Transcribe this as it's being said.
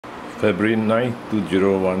February 9,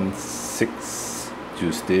 2016,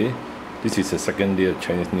 Tuesday. This is the second day of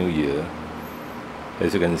Chinese New Year.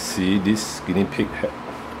 As you can see, this guinea pig had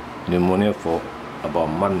pneumonia for about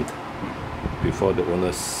a month before the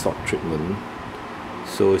owner sought treatment.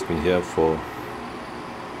 So it's been here for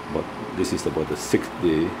this is about the 6th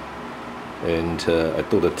day, and I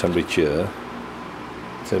took the temperature.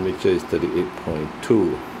 Temperature is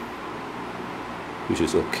 38.2, which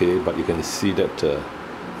is okay, but you can see that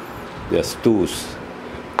there are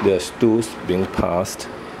stools being passed,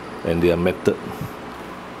 and they are matted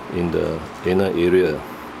in the inner area.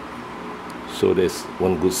 So that's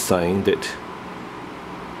one good sign that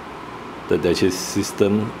the digestive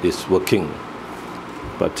system is working.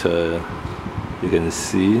 But you can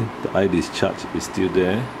see the eye discharge is still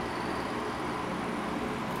there,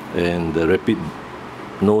 and the rapid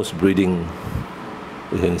nose breathing.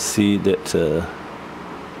 You can see that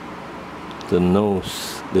the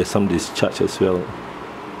nose, there's some discharge as well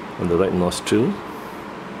on the right nostril.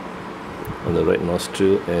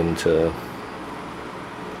 And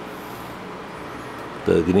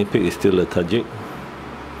the guinea pig is still lethargic,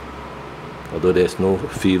 although there's no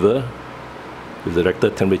fever, with the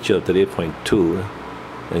rectal temperature of 38.2,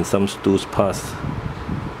 and some stools pass.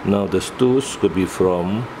 Now the stools could be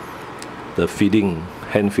from the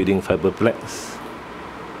hand feeding fiberplex,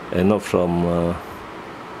 and not from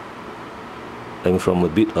a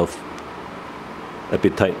bit of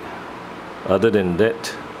appetite. Other than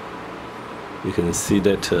that, you can see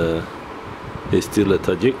that he's still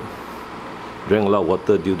lethargic, drank a lot of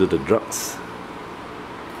water due to the drugs,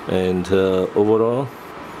 and overall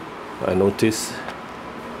I notice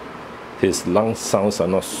his lung sounds are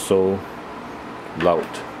not so loud,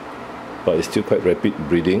 but it's still quite rapid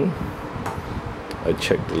breathing. I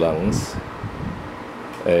checked the lungs,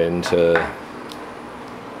 and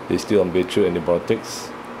he's still on breakthrough antibiotics.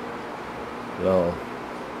 Now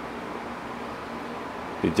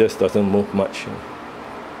he just doesn't move much,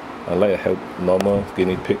 unlike a normal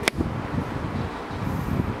guinea pig.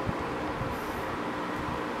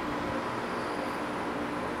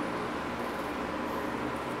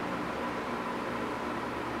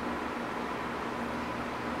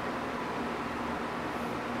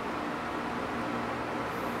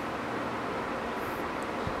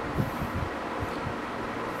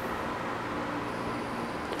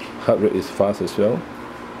 Heart rate is fast as well.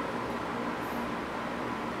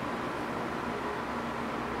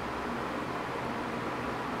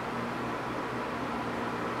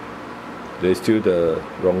 There's still the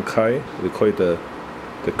ronchi, we call it the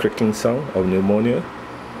cracking sound of pneumonia.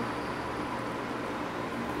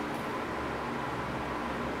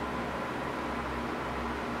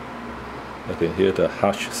 I can hear the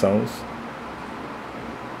harsh sounds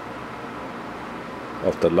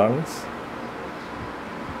of the lungs.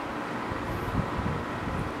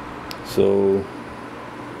 So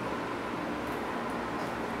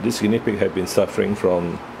this guinea pig had been suffering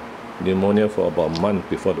from pneumonia for about a month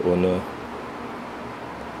before the owner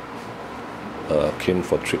came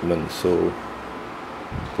for treatment. So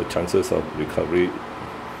the chances of recovery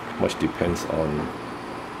much depends on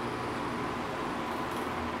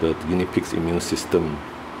the guinea pig's immune system.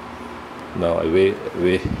 Now I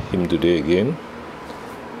weigh him today again,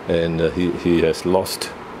 and he has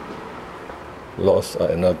lost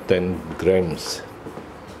another 10 grams.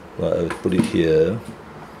 Now I'll put it here,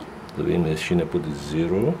 the weighing machine. I put it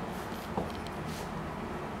 0,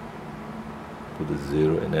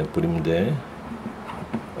 and then put him there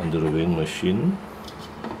under the weighing machine.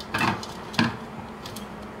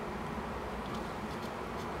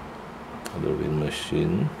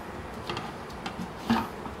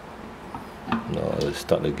 Now I'll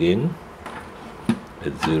start again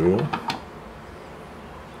at 0.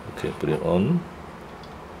 Okay, put it on.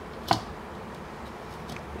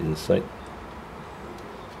 Inside,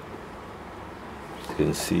 you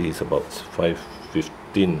can see it's about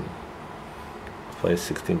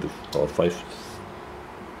 516 to or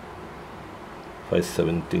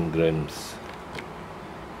 517 grams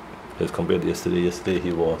as compared to yesterday. Yesterday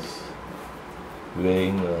he was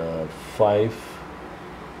weighing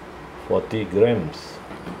 540 grams,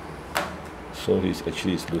 so he's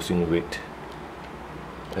actually losing weight.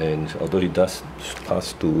 And although he does pass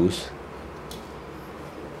stools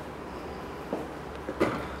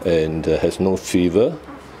and has no fever,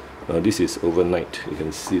 this is overnight. You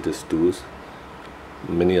can see the stools,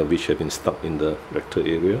 many of which have been stuck in the rectal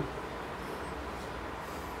area,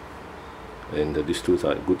 and these stools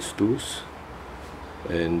are good stools,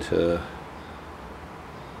 and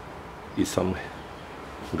eat some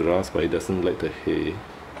grass, but he doesn't like the hay.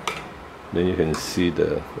 Then you can see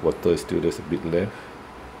the water is still, there's a bit left.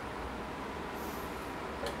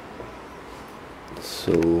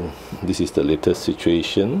 So this is the latest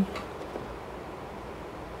situation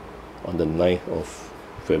on the 9th of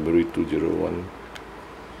February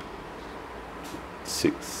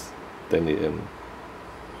 2016, 10 a.m.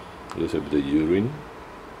 Looks at the urine,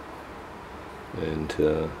 and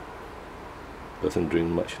doesn't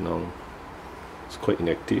drink much now. It's quite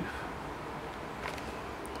inactive,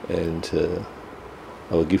 and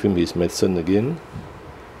I will give him his medicine again,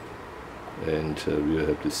 and we will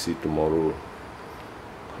have to see tomorrow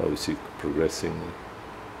how is he progressing.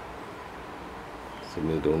 So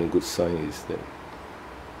the only good sign is that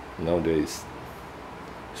now there is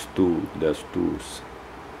there are stools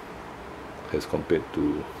as compared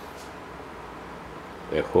to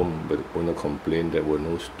at home, but the owner complained there were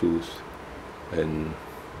no stools, and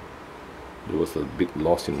there was a big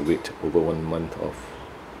loss in weight over 1 month of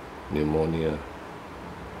pneumonia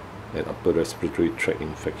and upper respiratory tract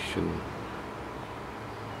infection.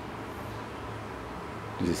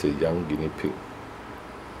 This is a young guinea pig.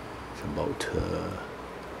 It's about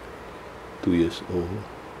 2 years old.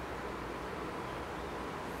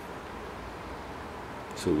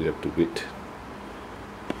 So we have to wait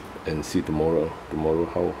and see tomorrow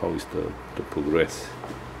how is the progress,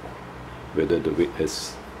 whether the weight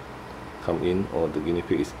has come in or the guinea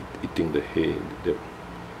pig is eating the hay.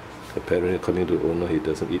 Apparently, according to the owner, he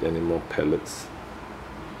doesn't eat any more pellets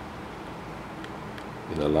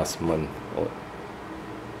in the last month.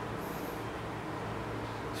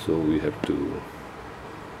 So we have to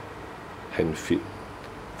hand feed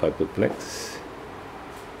Fiberplex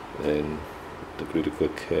and the critical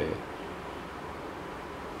care.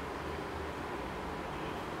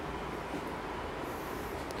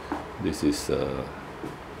 This is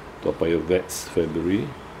Toa Payoh Vets, February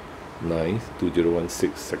 9th,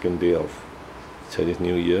 2016, second day of Chinese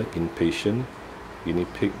New Year. Inpatient guinea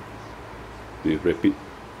pig with rapid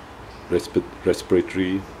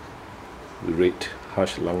respiratory rate,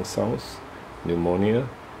 harsh lung sounds, pneumonia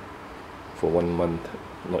for 1 month,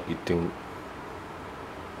 not eating,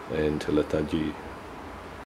 and lethargy.